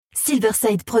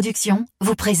Silverside Productions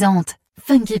vous présente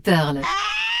Funky Pearl.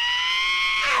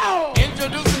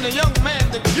 Introducing the young man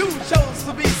that you chose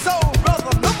to be soul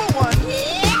brother number one.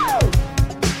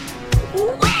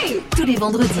 Oui. Tous les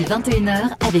vendredis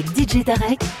 21h avec DJ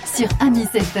Tarek sur Amis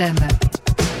FM.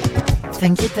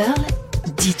 Funky Pearl,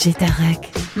 DJ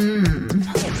Tarek.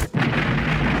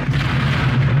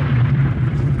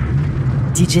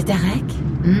 DJ Tarek,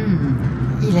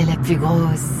 il a la plus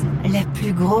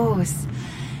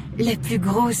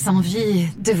grosse envie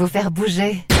de vous faire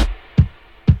bouger.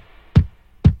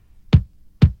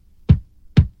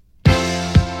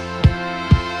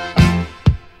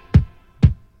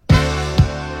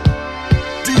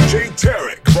 DJ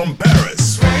Tarek from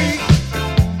Paris.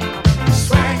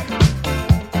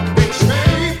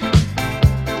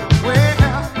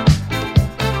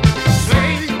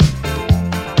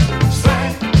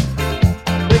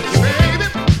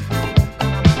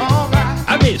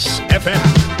 Amis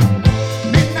FM.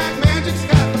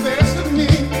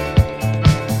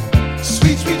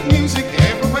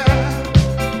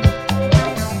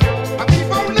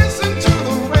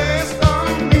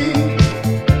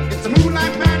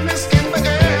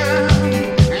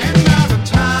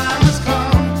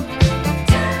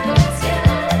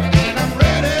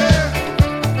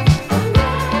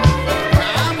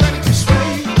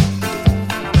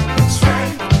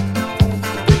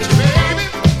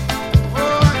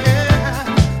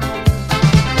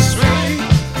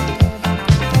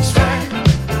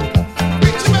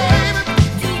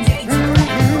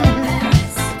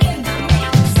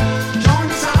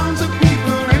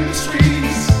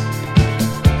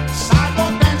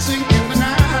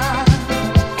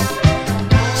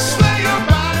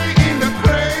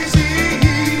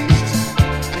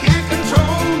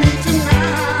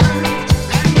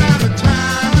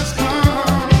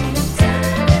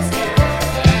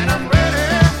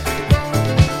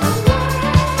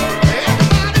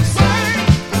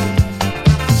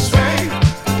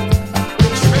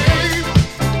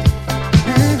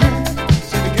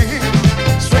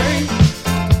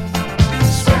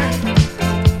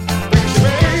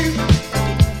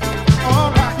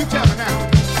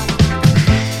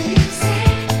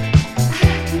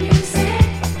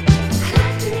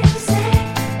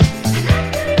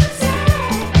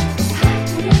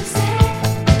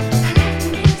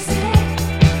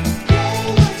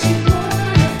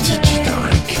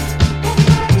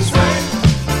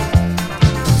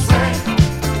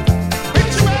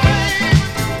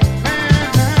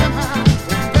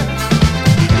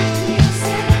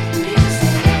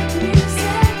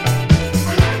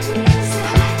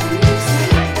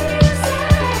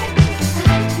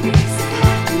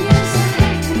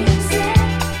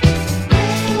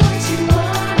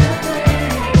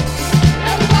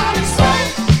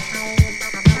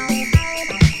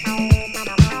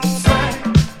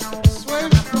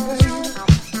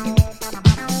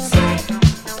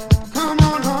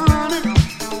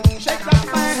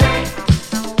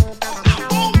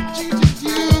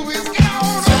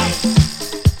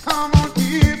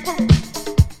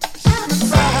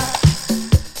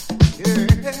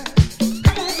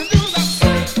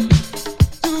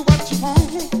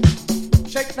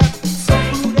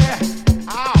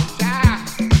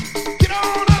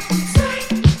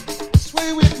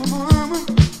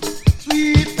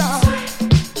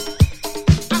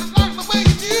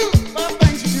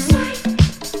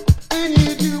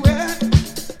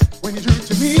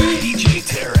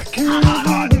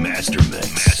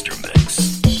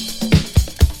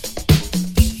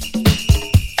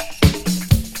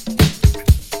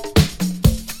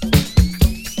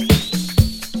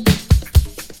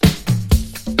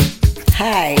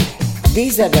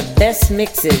 These are the best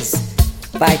mixes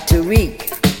by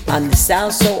Tariq on the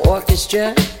Salsoul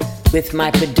Orchestra with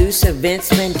my producer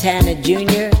Vince Montana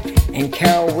Jr. and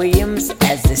Carol Williams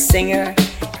as the singer.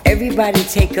 Everybody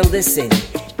take a listen.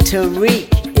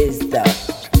 Tariq is the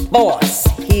boss.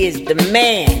 He is the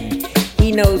man.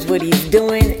 He knows what he's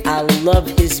doing. I love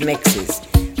his mixes.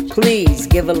 Please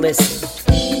give a listen.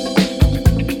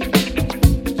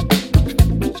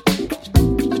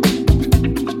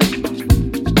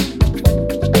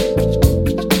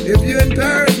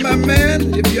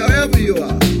 If wherever you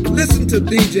are, listen to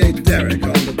DJ Tarek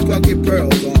on the Funky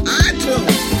Pearls on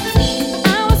iTunes.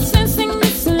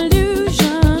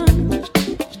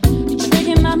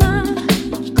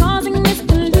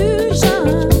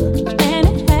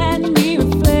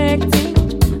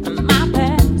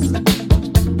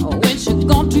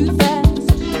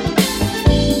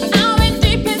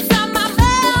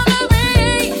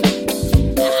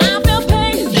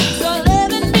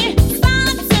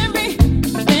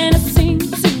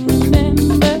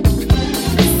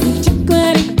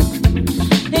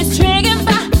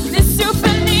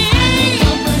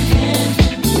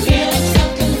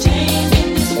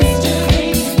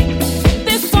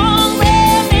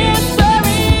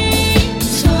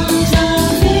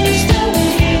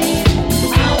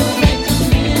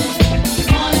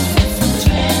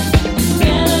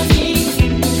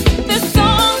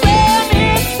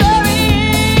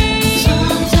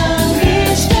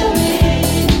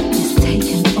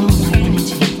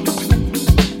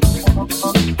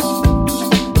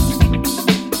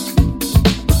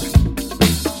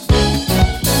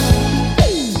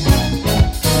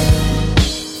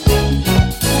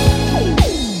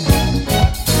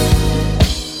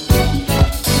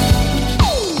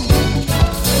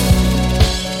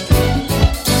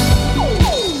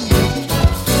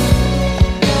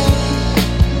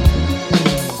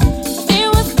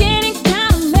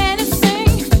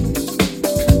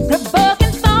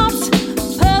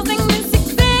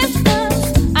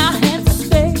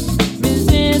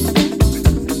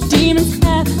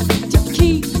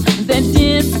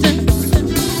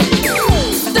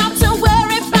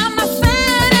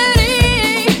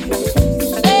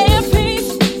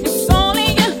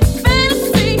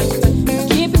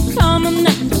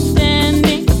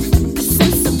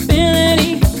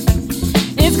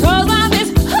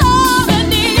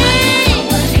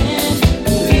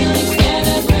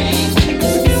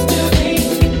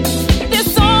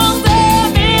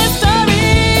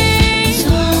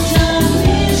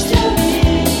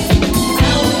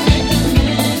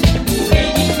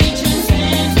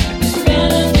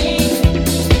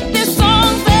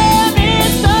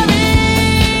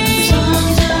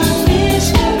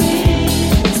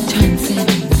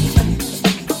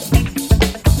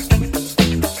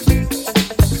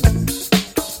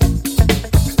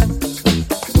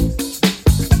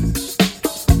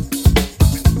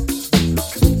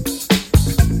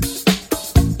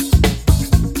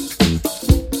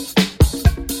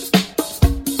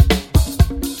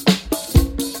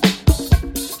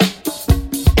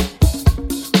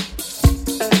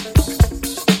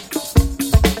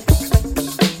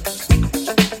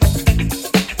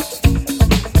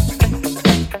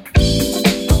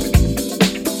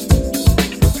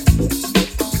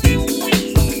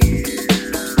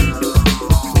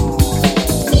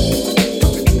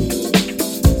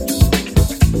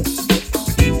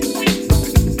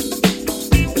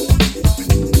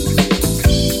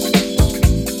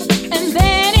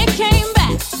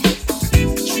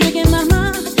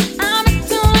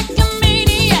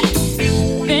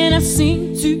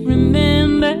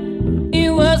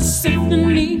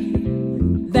 symphony,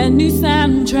 that new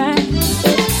soundtrack.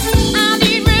 I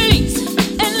need release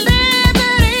and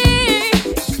liberty,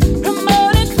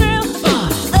 promoting thrill,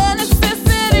 a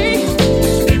necessity.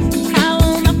 How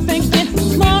am I thinking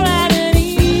more at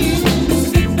ease?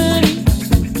 Symphony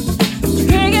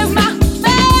triggers my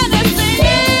fantasy.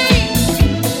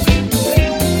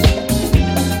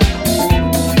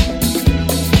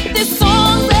 This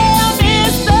song they are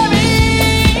mystery,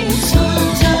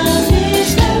 sometimes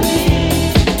mystery.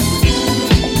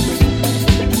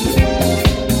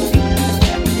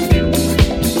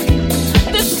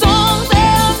 This song they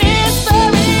are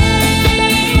mystery.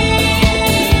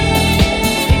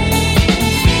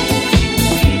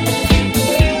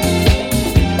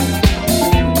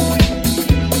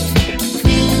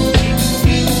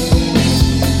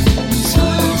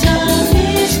 Sometimes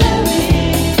mystery.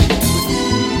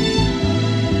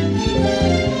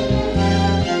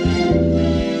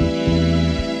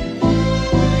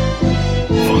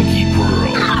 Funky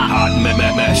Pearl, hot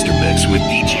master mix with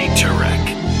DJ Tarek.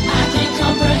 I can't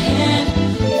comprehend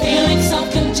feeling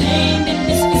self-contained in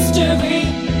this mystery.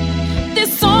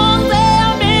 This song they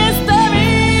are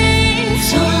mystery,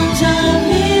 sometimes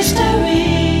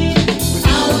mystery. I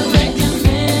would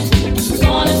recommend it's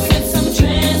gonna set some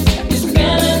trends. This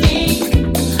melody,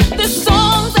 this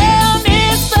song they are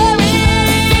mystery.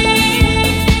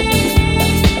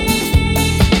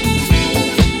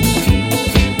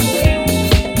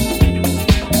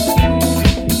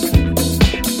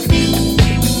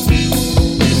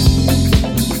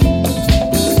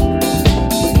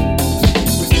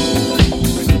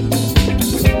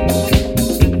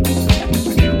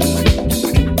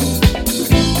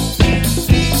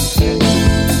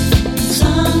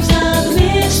 Sometimes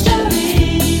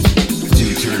mystery.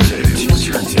 Two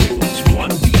turntables,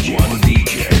 one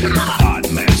DJ, hot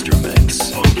master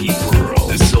mix. Funky Pearl,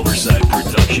 the Silverside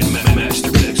production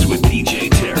master mix with DJ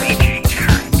Tarek.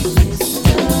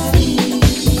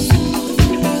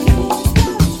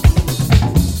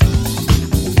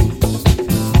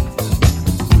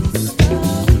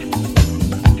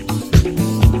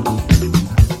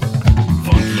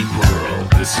 Funky Pearl,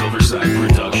 the Silverside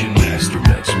production master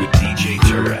mix with DJ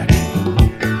Tarek.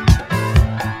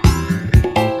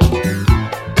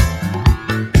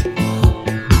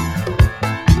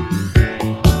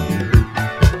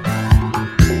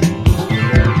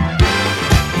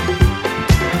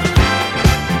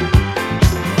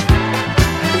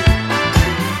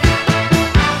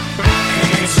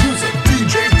 Music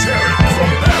DJ Tarek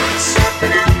from Paris.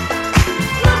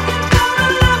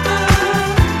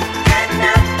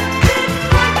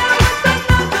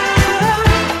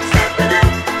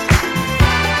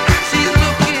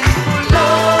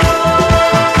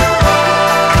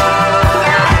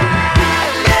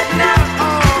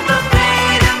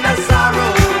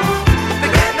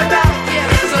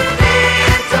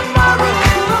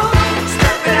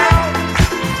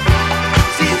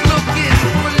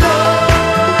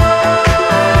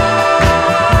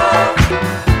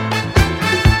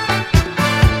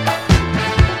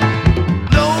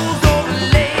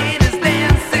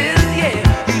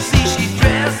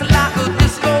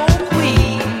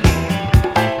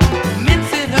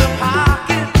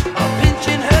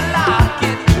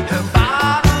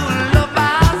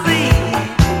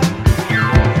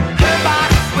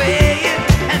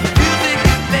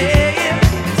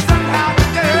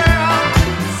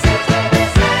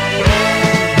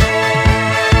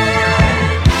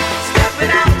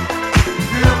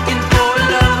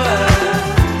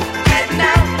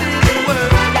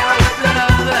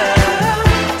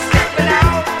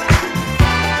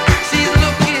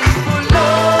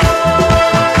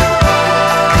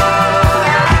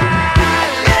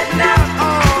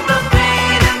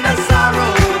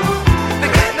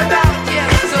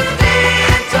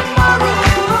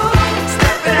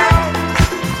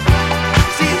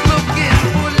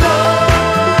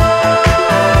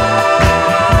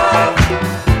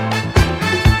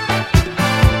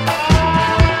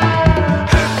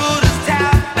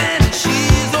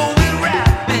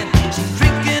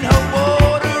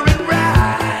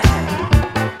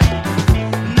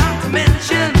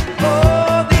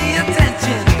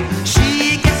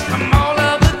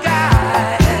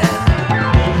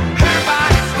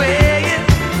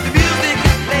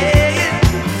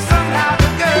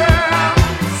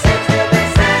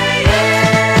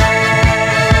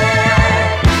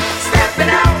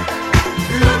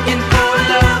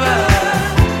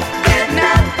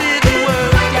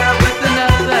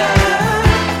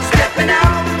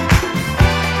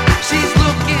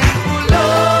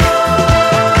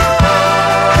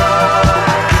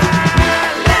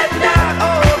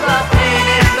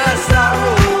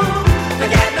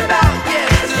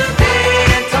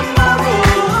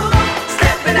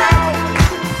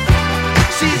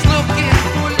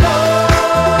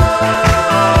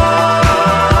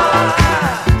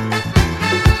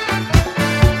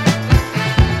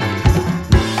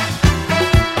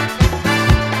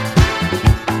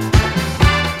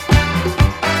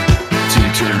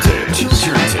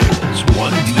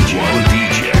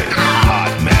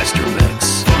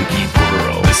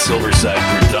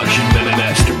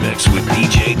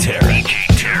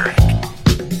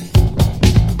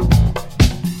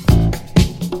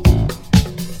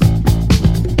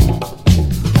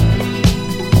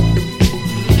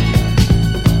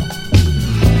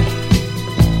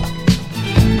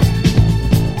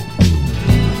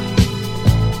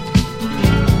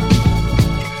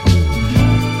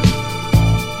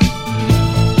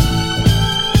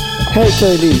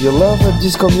 Shirley, you love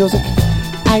disco music?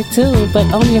 I do,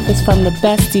 but only if it's from the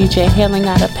best DJ hailing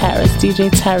out of Paris, DJ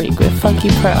Tariq with Funky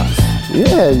Pearls.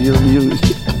 Yeah, you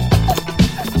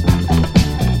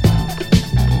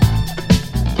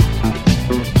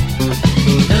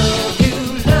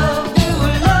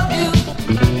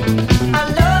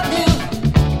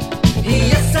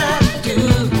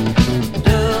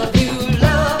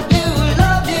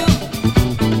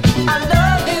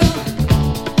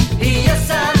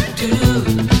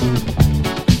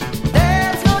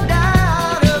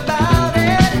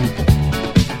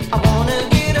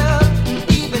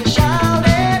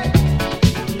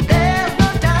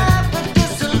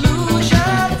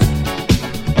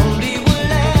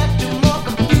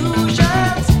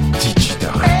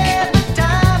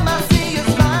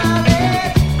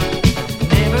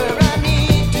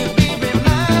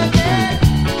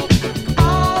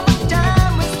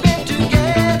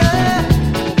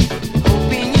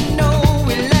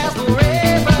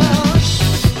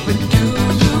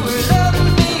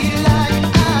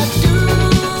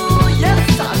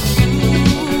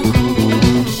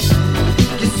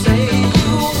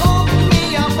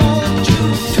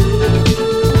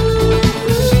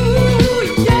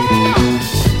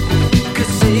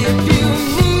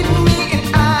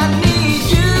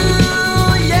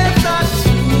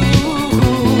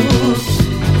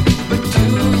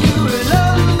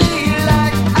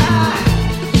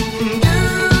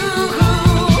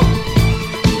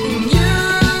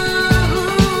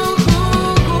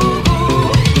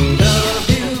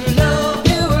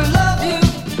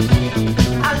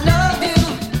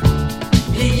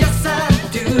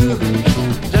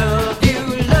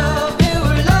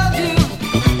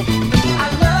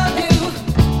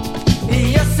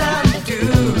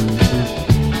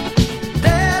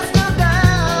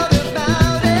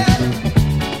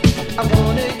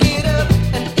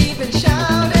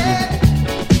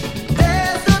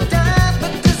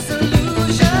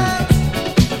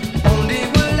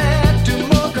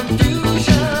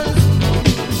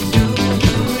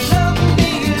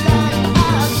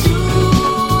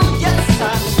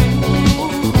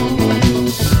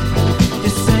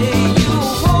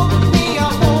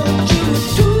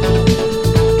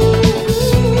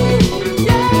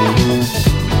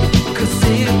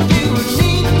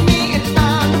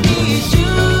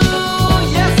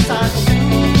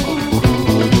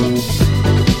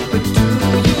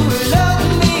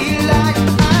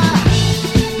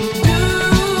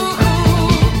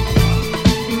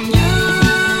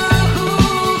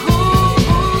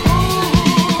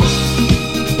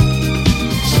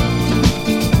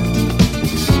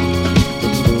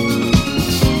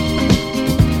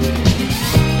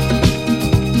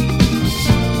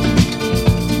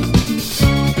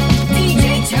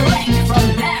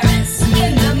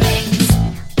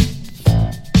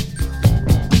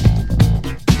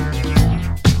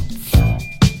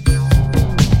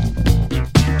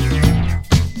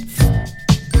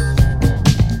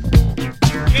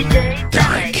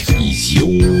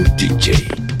To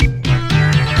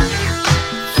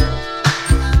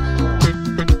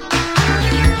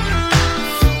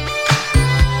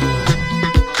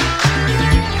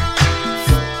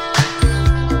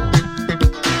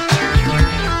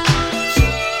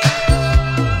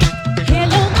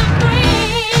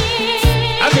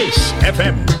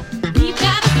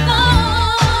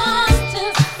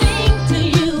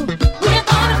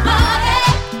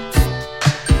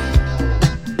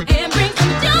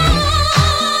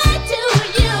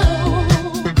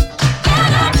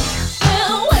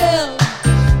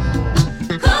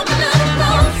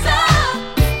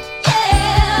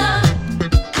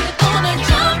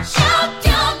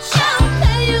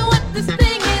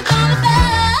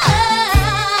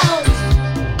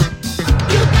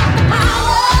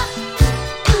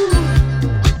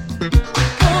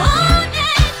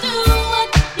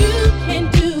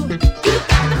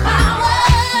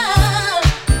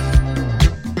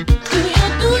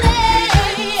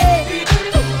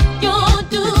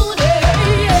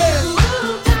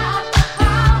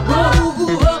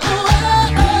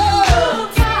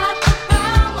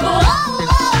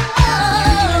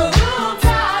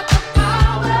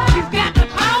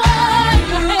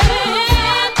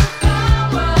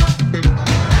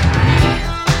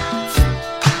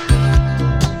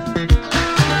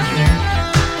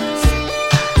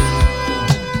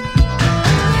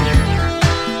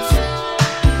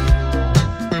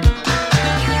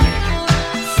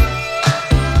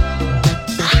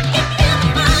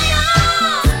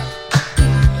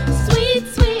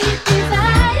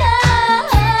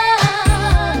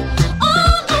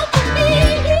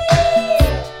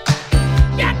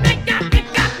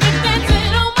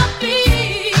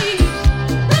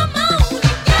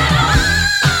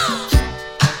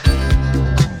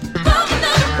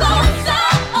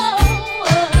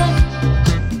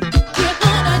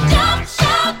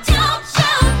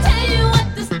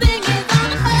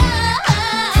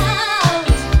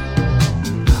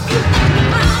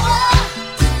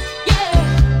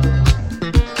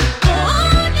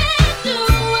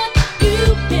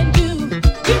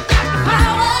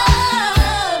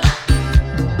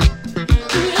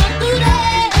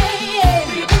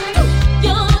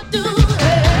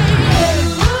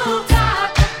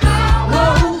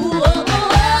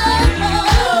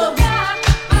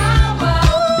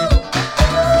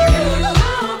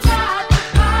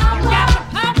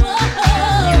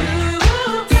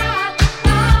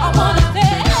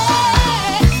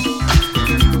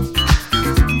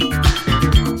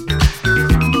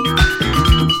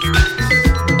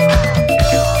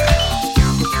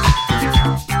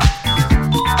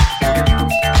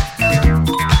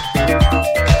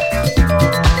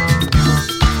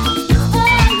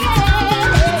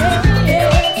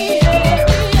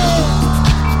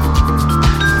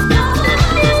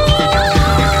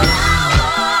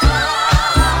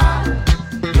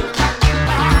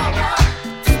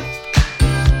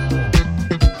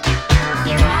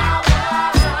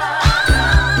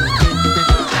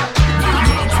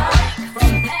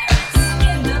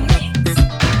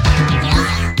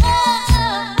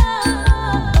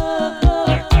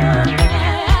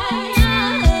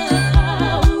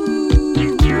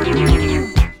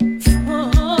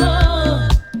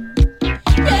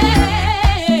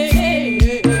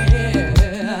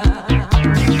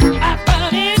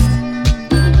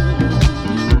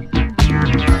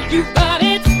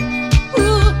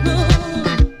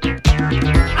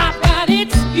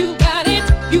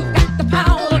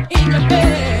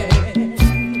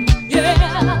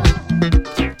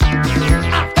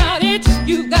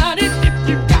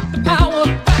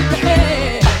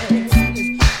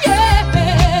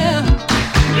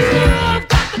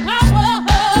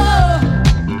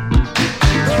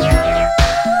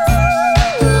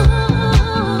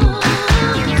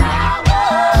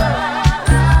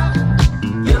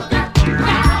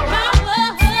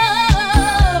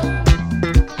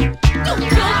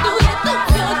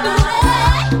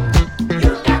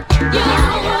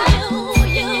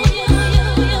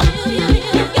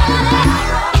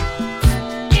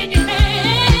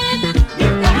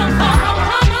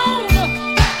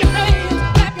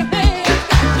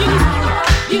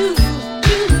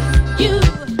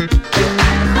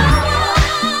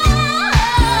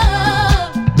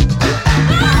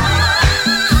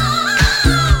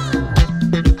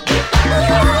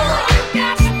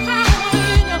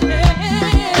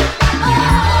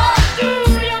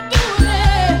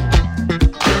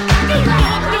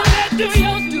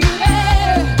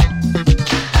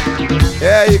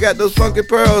got those funky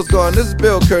pearls going. This is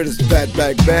Bill Curtis,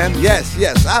 Fatback Band.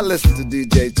 Yes, I listen to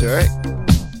DJ Tarek.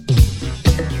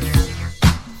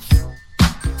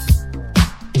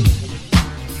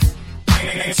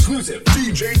 Exclusive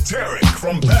DJ Tarek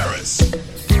from Paris.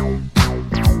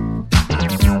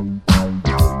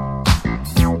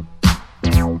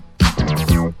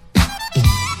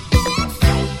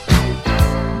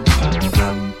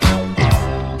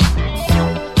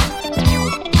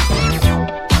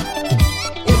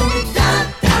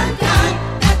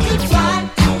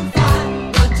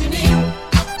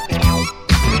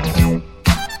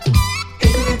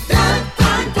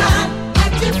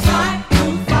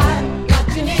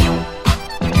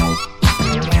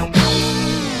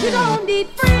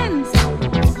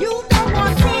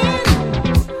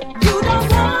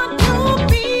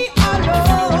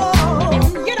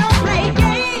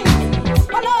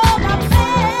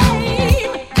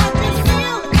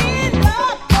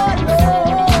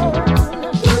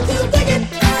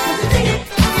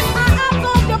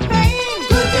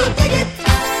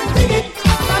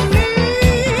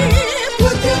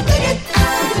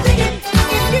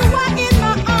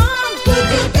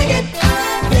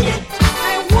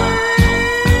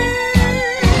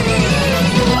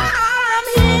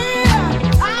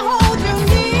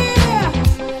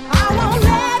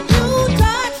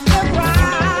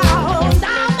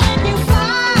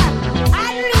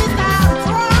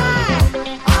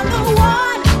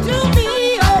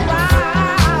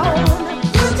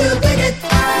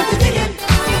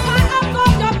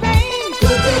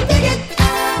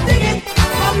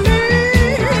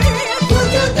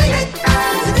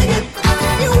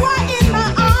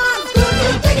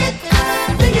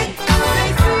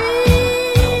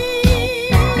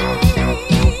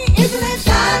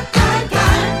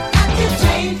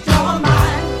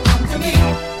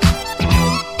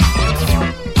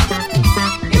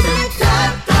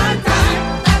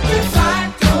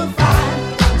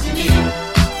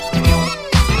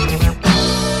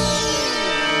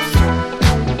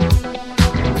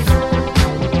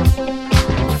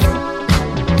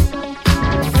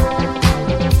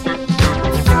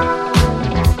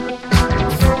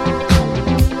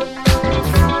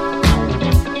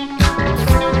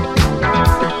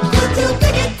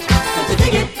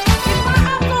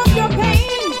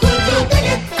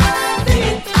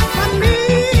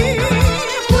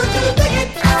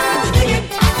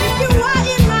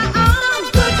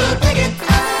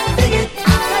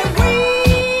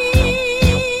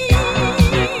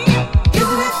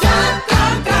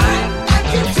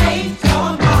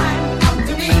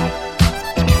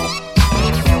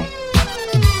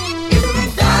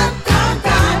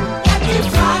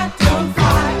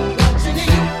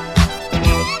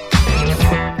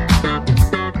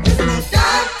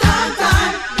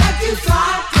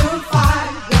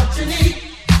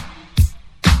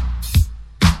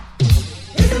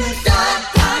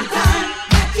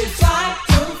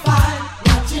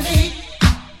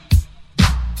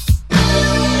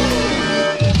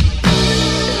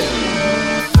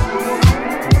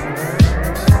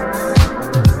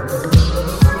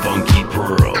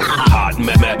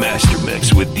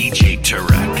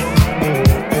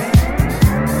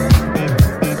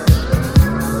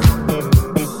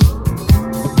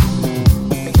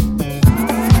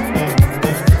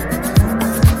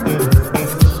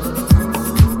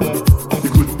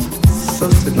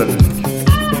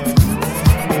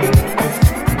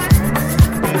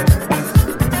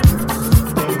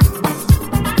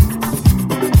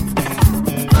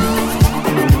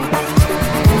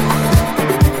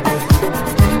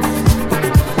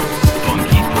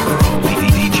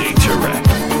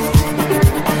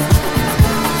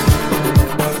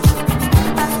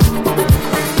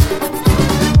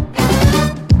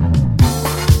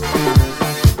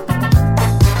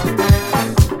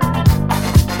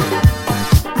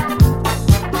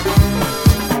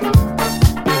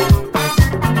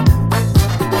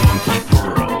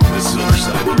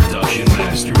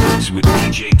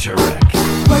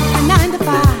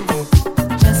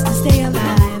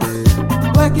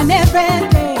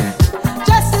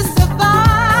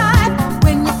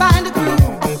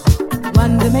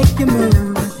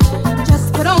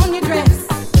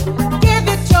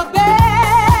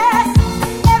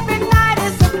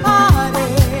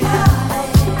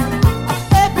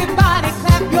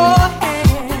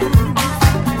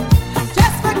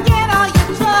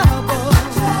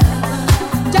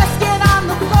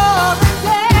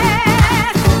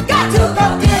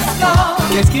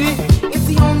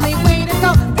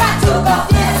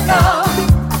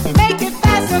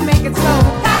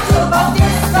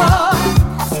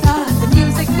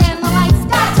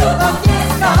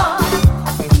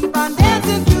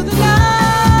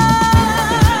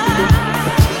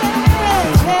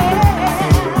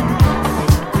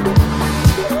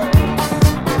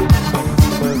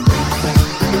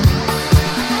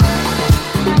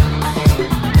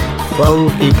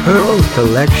 Funky Pearl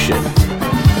Collection.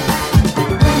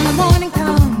 When the morning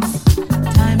comes,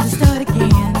 time to start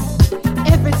again.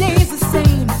 Every day's the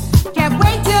same. Can't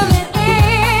wait till it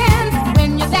ends.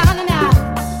 When you're down and out,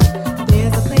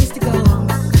 there's a place to go.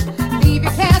 Leave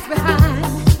your cares behind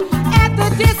at the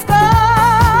disco.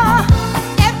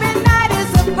 Every night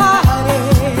is a party.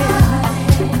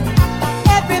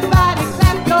 Everybody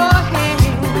clap your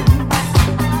hands.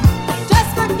 Just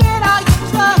forget all your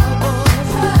troubles.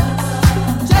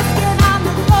 Just get on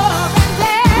the floor.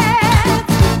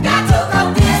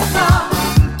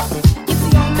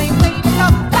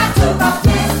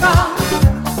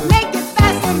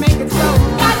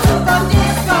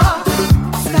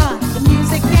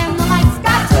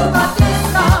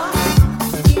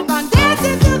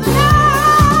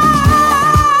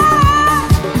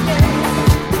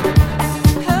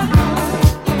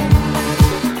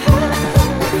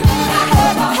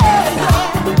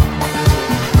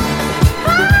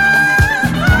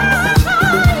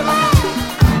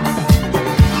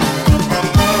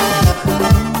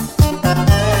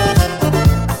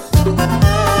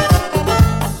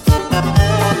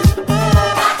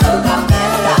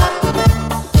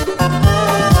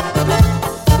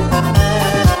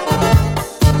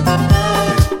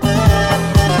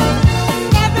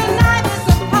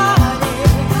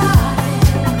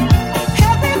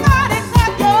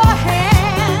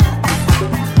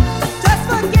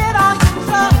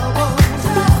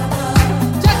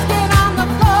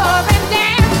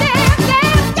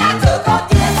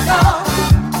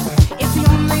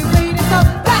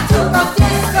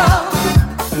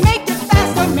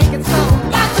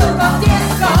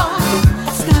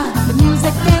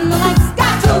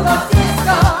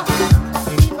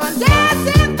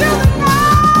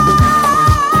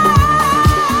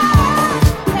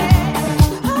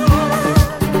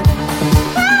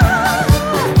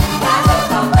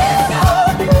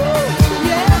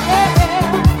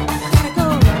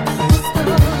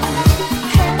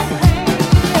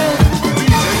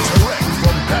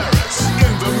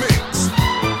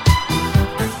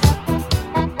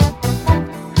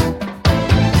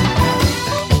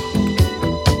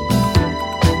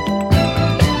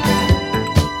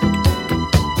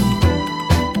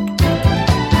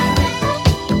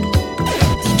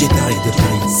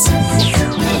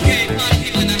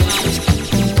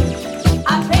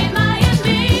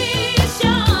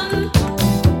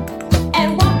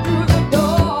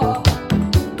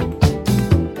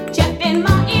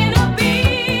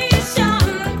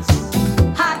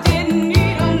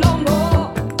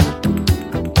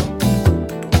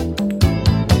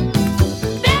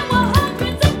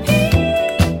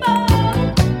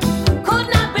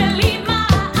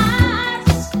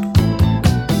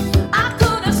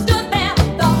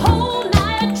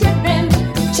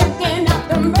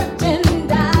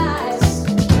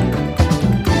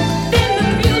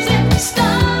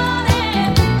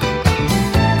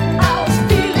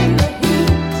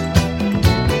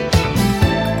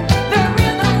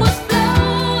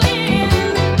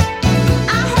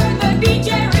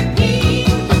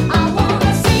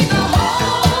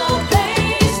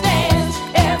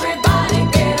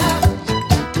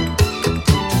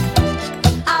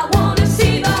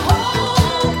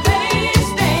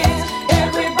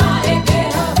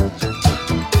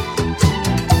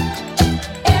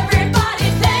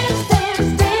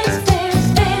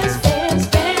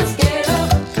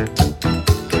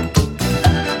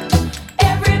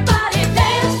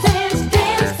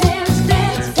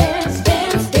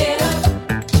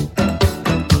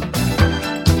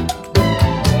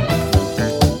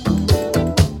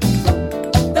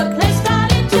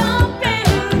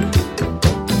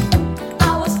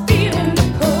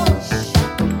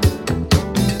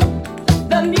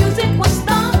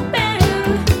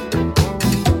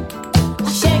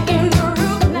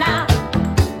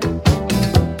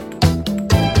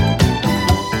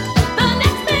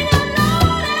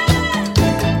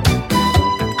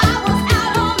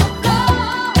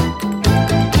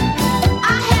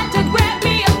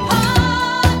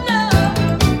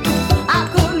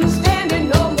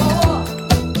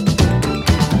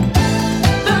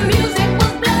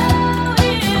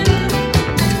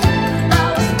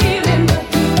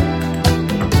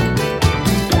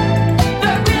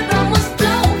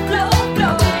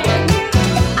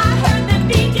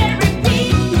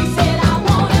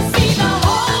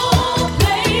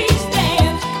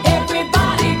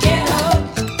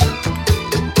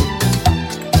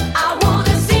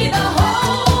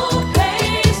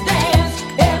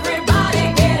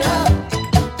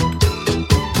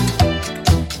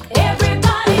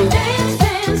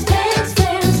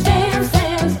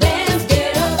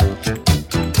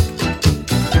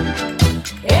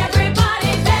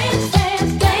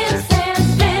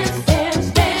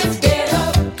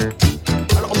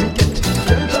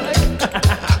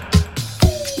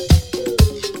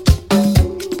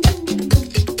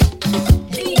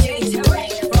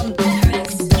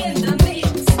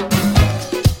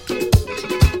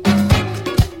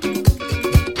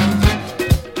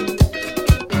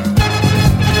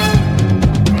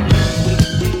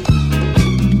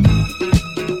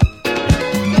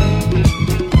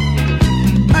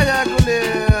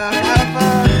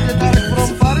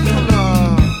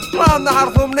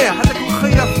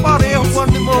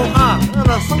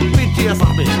 concrete يا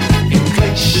صاحبي.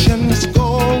 Inflation's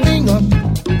going up.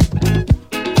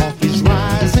 Coffee's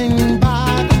rising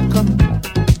by the cup.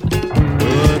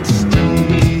 But still,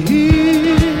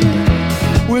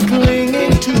 we're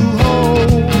clinging to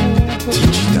hope.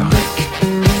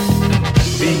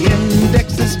 The index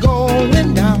is going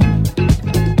down,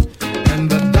 and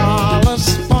the dollar's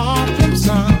far from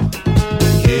sound.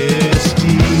 Yes,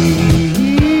 still,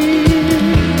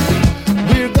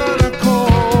 we're gonna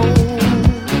call.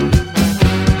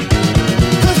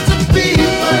 'Cause the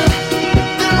people,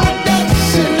 they're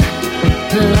dancing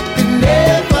like they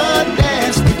never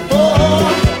danced before.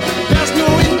 There's no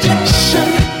injection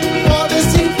for this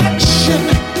infection.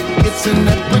 It's an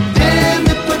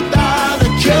epidemic without a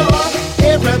cure.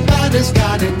 Everybody's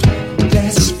got it.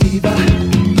 Dance fever.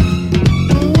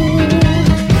 Ooh,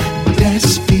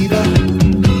 dance fever.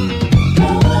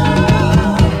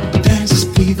 Dance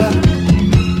fever.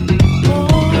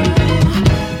 Oh,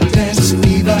 dance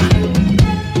fever.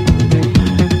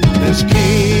 There's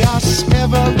chaos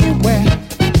everywhere.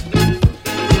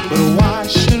 But why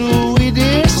should we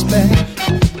despair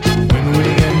when we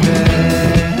can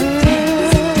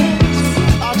dance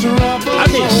our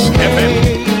troubles away?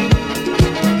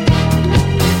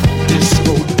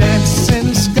 Disco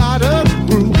dancing's got a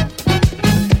groove,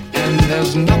 and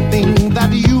there's nothing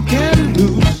that you can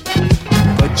lose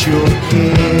but your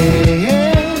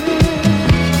head.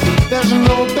 There's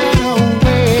no better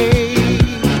way.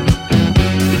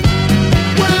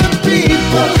 When the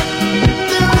people,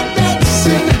 they're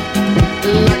dancing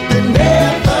like they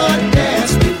never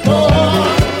danced before.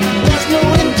 There's no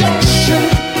injection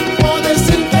for this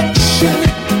infection.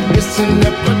 It's an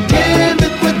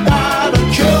epidemic without a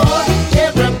cure.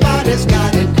 Everybody's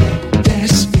got it.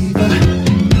 Dance fever.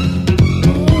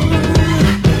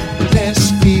 Dance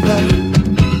fever.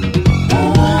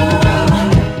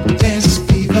 Dance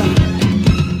fever.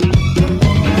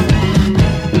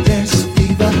 Dance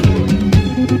fever.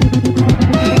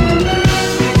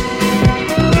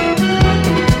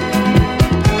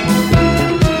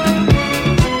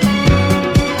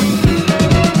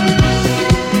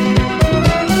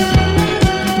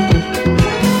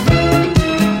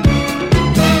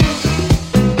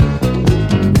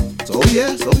 Oh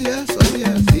yes, oh yes, oh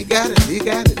yes. He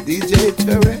got it, DJ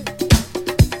Terry.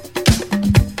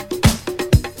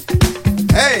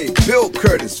 Hey, Bill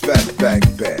Curtis, Fatback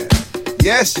Band.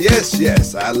 Yes, yes, yes.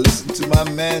 I listen to my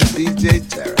man DJ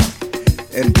Terry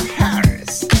in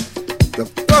Paris. The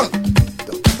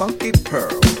funky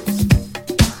pearls.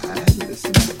 I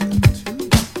listen to them too.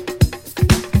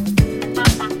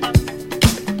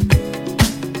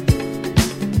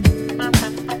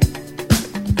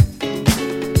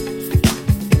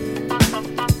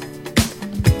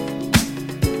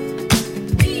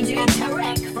 DJ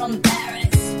Tarek from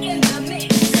Paris in the mix.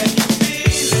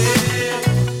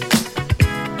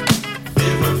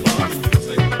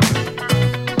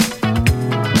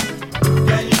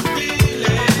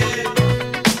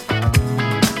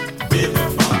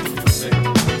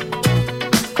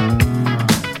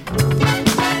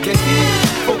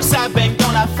 Faut que ça baigne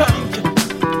dans la funk.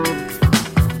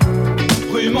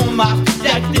 Rue Montmartre,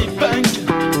 y'a que des punks.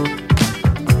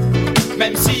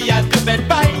 Même s'il y a de belles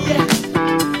pailles.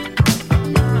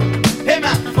 Et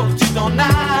maintenant faut que tu t'en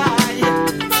ailles.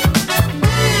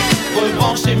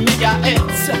 Rebrancher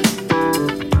mégahertz.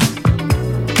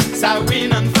 Ça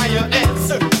win on fire heads.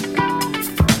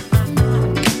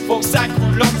 Faut que ça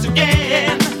coule once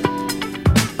again.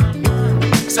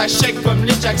 Ça shake comme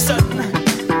les Jackson.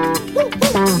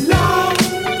 Love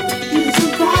is a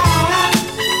cry.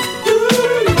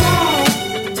 Ooh, love.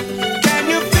 Can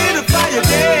you feel the fire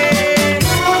there?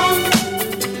 Love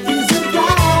is a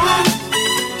cry.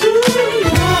 Ooh,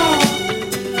 love.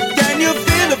 Can you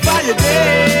feel the fire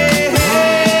there?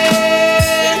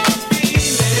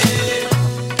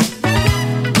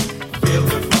 Feel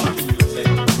the funk music.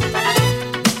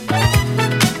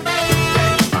 Can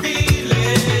you feel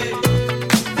it?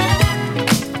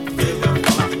 Feel the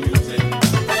funk music.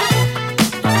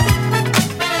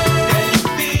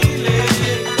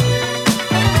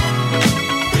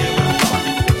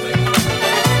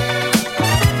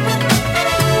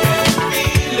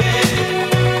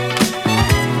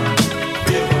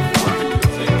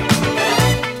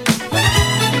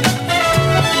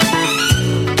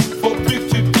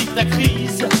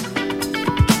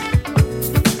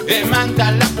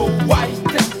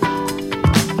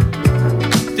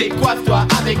 Décoiffe-toi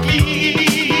avec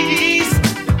Lise,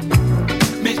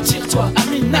 mais tire-toi à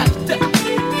midnight.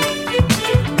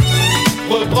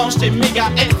 Rebranche tes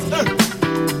mégahertz,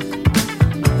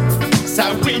 ça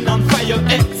win on fire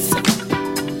heads.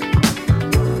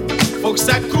 Faut que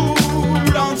ça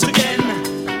coule en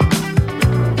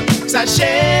ça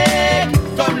shake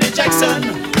comme les Jackson.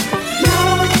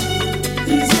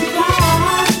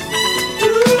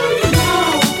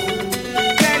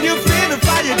 Can you feel the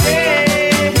fire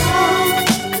day?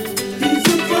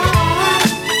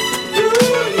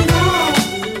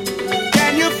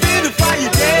 Can you feel the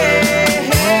fire day?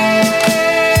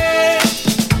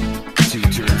 Two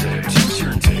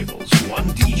turntables, one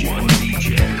DJ,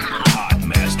 hot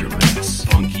master mix,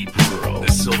 Funky Pearl, the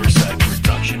Silverside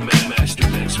Production Master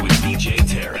Mix with DJ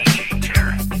Tarek.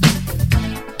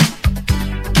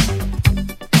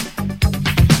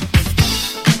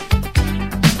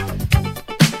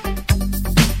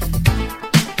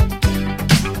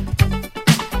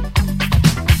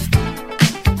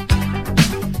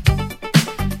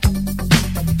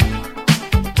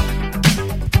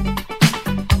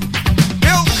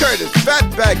 Bill Curtis,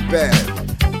 Fatback Band.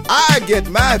 I get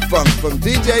my funk from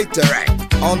DJ Tarek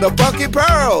on the Funky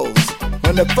Pearls.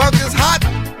 When the funk is hot,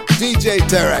 DJ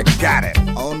Tarek got it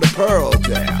on the Pearl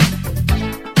Jam.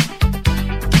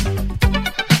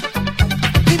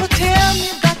 People tell me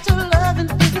that your loving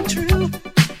isn't true.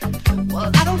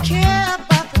 Well, I don't care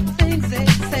about the things they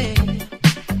say.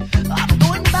 I'm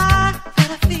going by what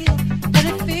I feel, and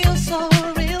it feels so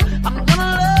real. I'm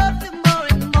gonna love you more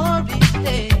and more each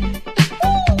day.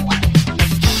 Ooh, I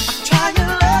try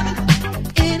your loving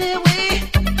anyway.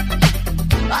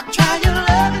 I try your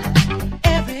loving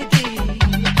every day.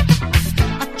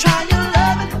 I try your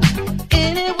loving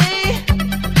anyway.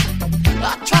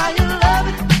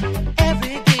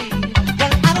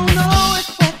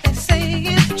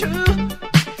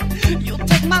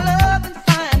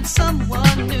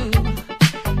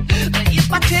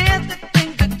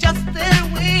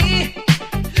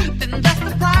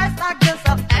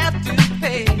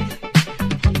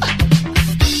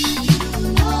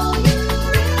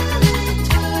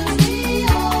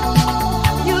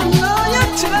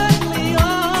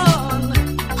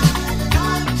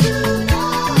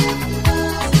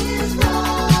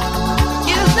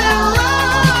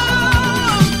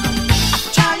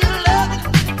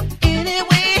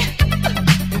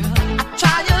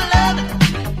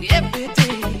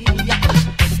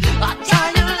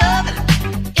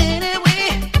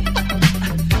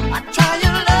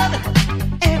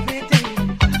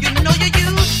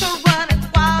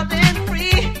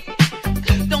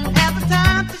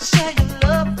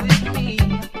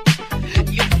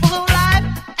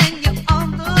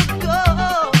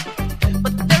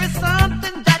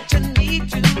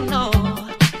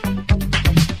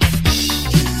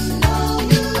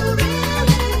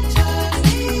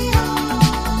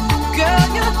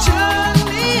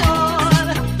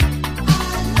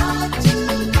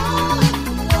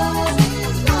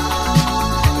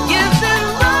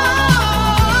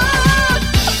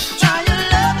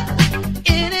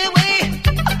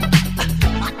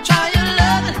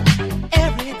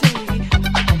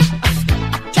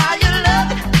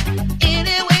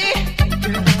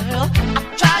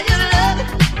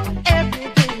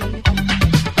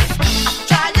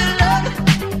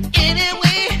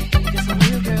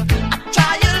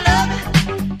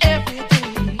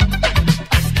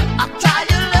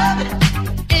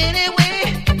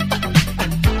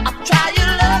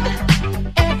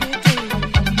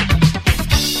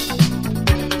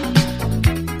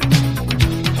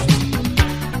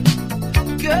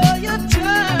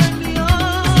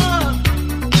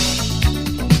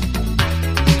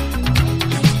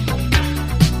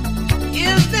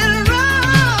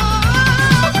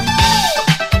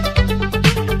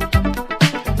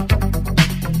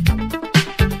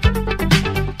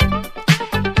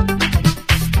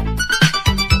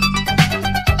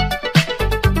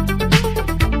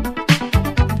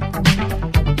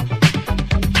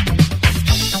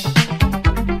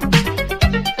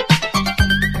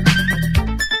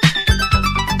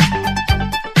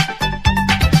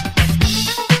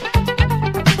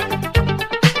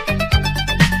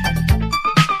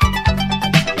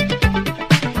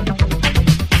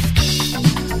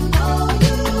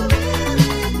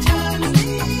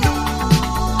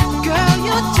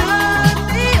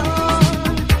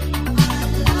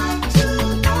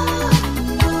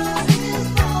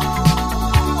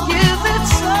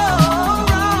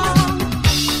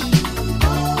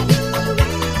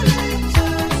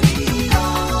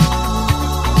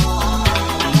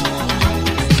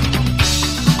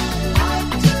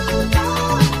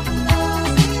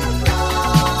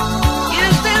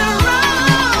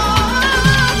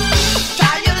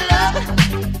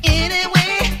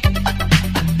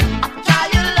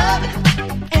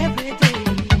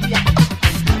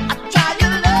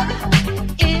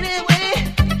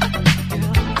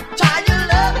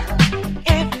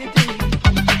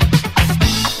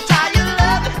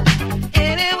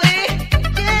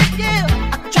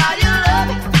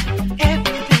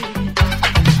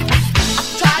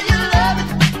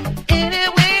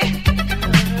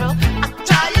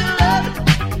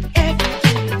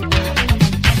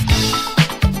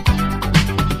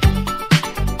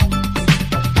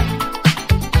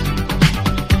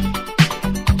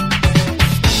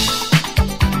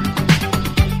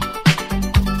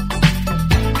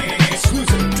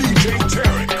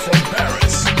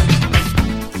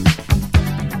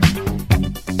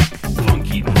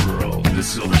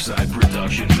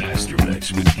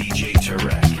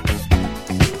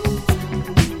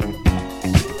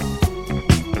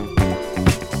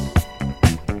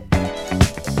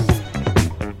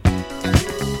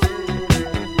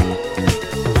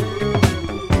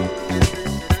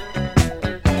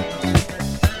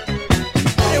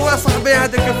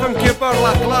 encore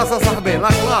la classe à صاحبي la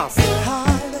classe.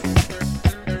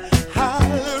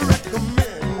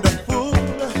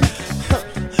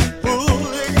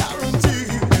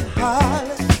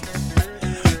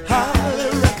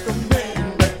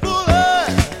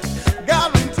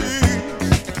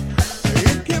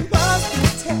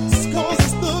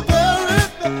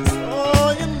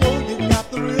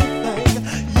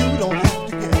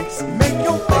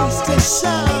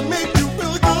 Shine, make you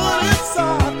feel good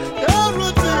inside.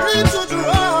 Guaranteed to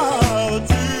drive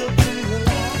till you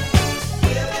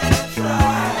give it a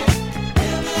try.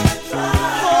 Give it a try.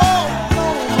 Oh,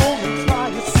 come on and try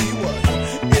and see what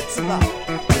it's about.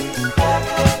 Give it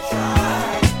a try.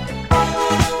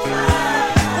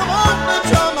 Come on and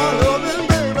try my loving,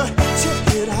 baby. Check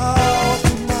it out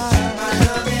tonight. My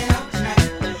loving,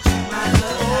 my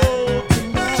loving,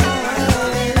 tonight.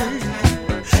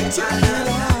 Check it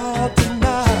out.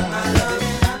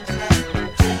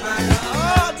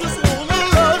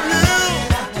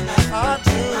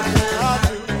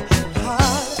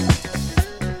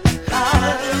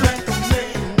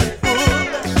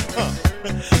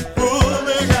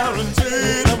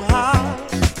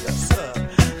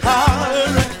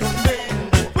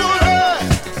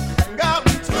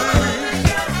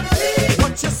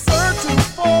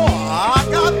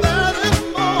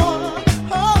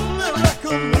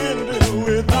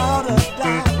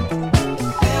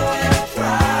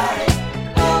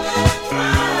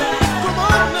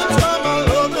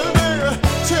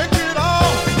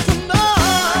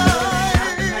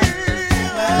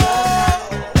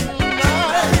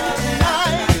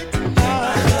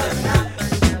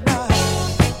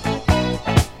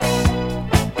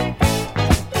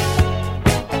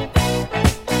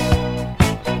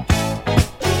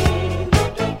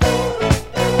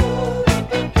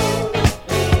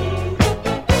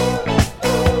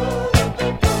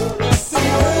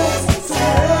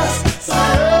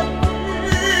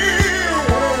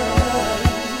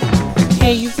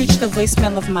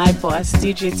 Voicemail of my boss,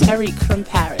 DJ Tariq from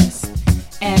Paris.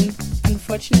 And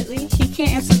unfortunately, he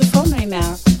can't answer the phone right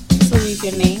now. So leave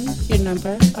your name, your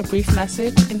number, a brief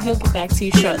message, and he'll get back to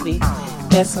you shortly.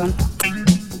 That's one.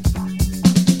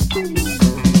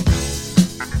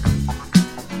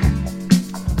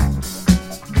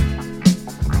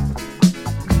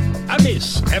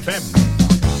 Amis FM.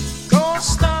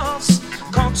 Constance,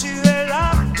 quand tu es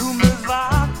là, tout me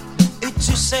va. Et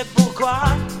tu sais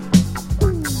pourquoi?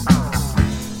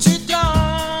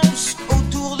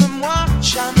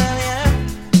 Jamais rien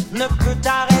ne peut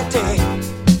t'arrêter,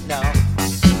 non.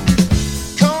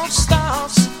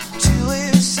 Constance, tu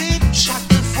réussis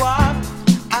chaque fois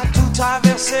à tout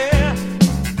traverser.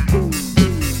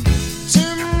 Tu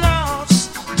me lances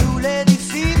tous les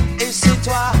défis et c'est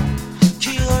toi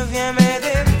qui reviens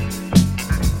m'aider.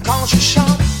 Quand je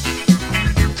chante,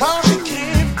 quand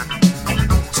j'écris,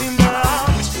 tu me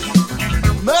lances,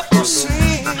 me poursuis.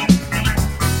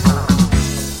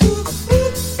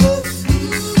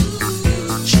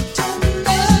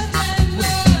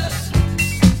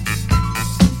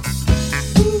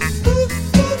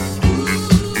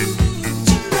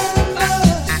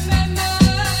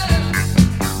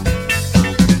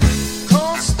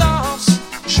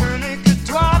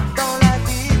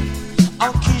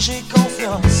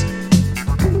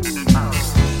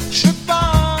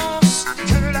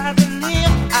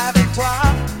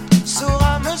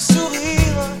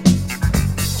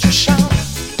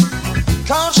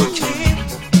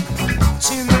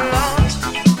 Tu me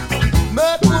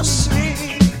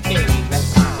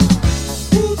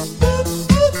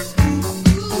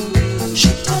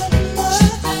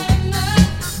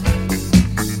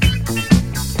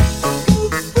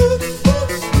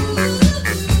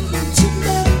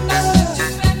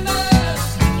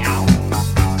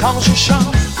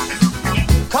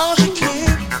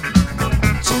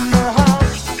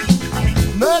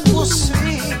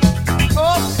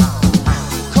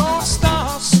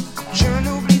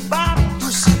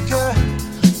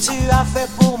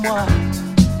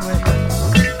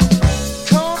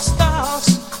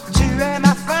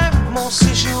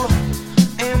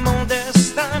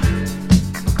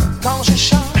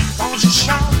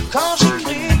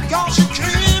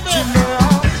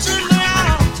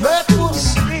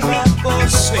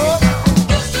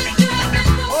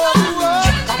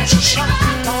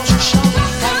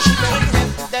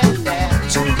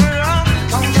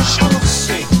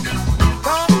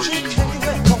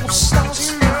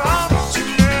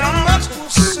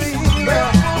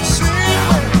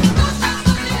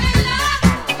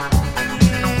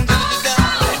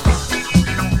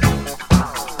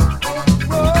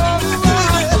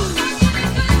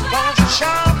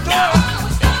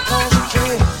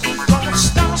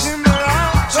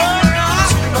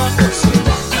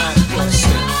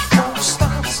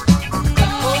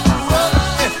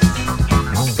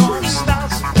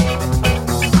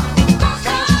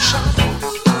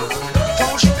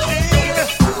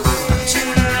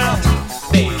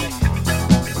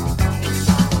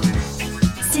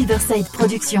Riverside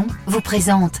Productions vous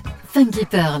présente Funky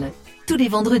Pearl, tous les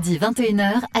vendredis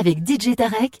 21h avec DJ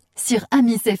Tarek sur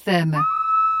Amis FM.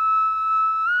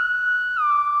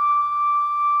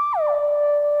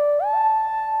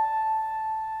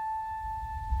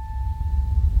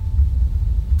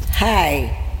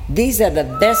 Hi, these are the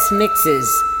best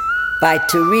mixes by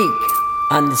Tariq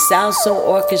on the Salso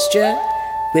Orchestra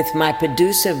with my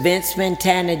producer Vince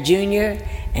Montana Jr.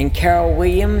 and Carol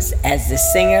Williams as the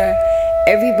singer.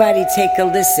 Everybody take a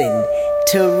listen.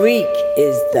 Tariq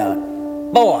is the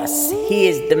boss. He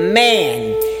is the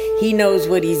man. He knows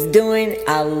what he's doing.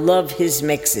 I love his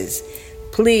mixes.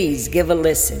 Please give a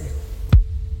listen.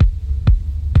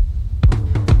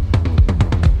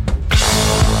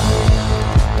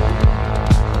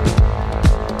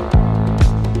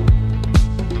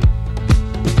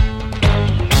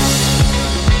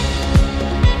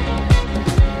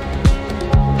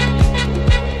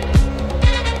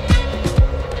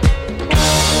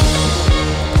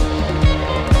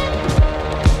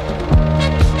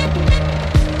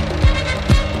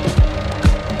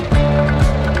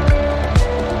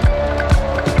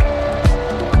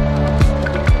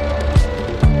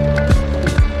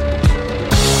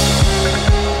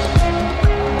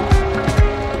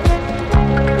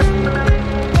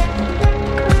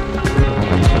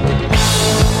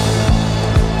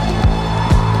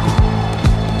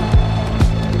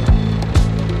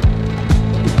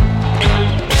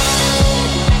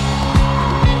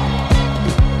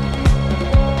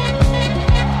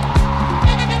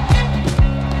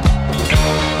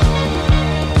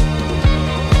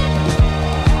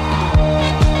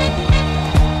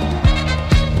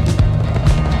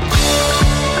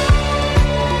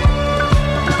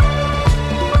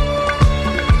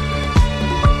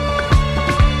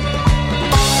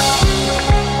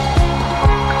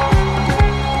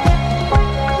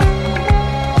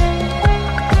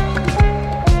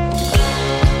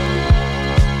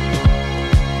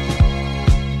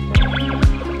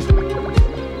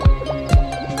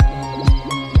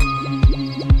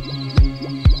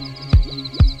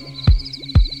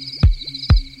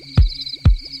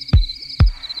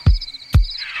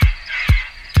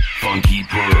 Funky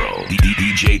Pearl,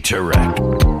 DJ Tarek.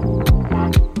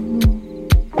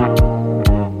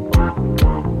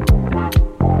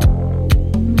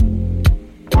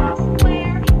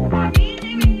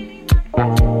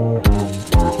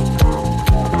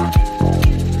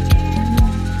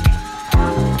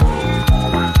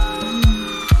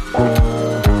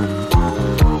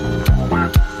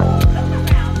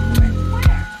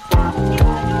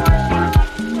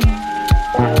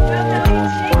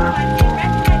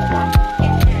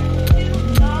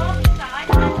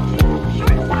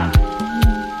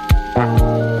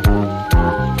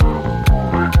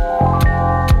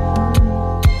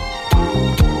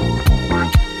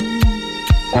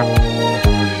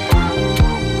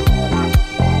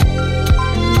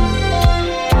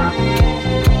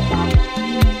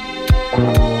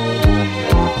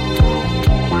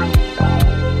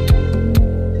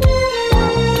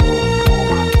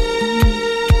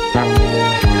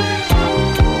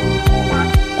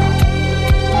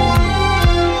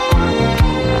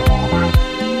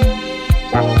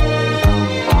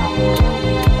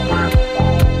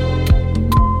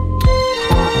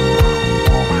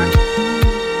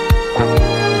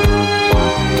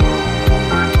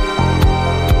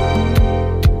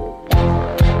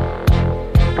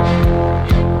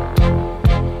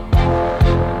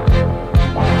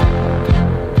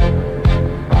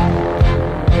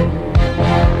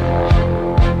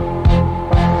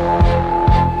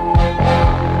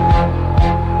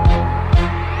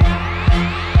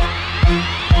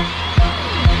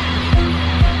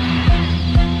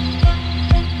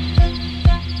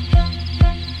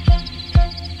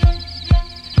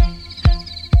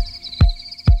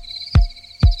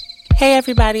 Hey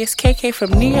everybody, it's KK from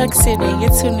New York City.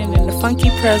 You're tuning in to Funky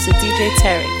Pearls with DJ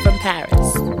Tarek from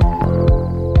Paris.